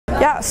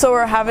Yeah, so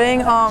we're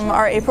having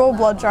our April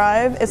blood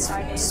drive. It's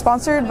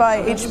sponsored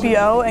by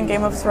HBO and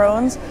Game of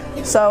Thrones.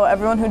 So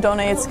everyone who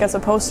donates gets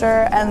a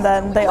poster, and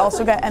then they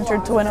also get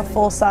entered to win a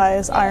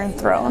full-size Iron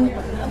Throne.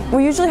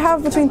 We usually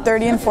have between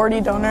 30 and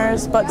 40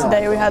 donors, but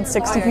today we had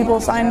 60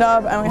 people signed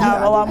up, and we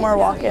have a lot more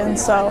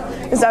walk-ins, so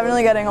it's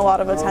definitely getting a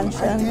lot of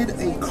attention.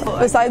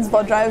 Besides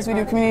blood drives, we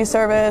do community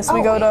service,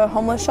 we go to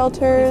homeless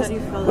shelters,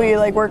 we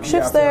work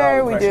shifts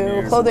there, we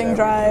do clothing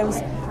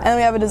drives, and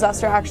we have a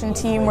disaster action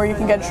team where you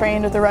can get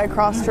trained with the Red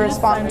Cross to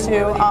respond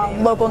to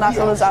local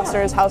natural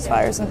disasters, house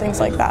fires, and things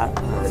like that.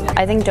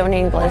 I think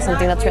donating blood is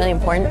something that's really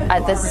important.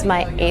 This is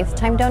my 8th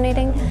time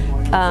donating,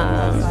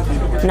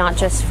 not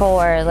just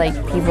for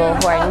people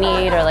who are in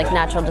need or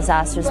natural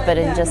disasters, but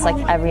in just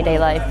everyday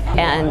life.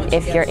 And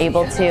if you're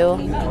able to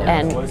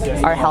and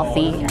are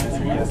healthy,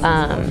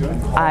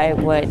 I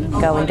would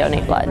go and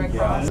donate blood.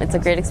 It's a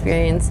great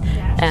experience,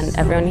 and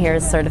everyone here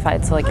is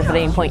certified, so if at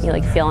any point you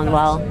feel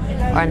unwell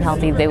or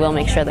unhealthy, they will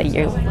make sure that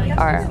you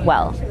are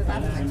well.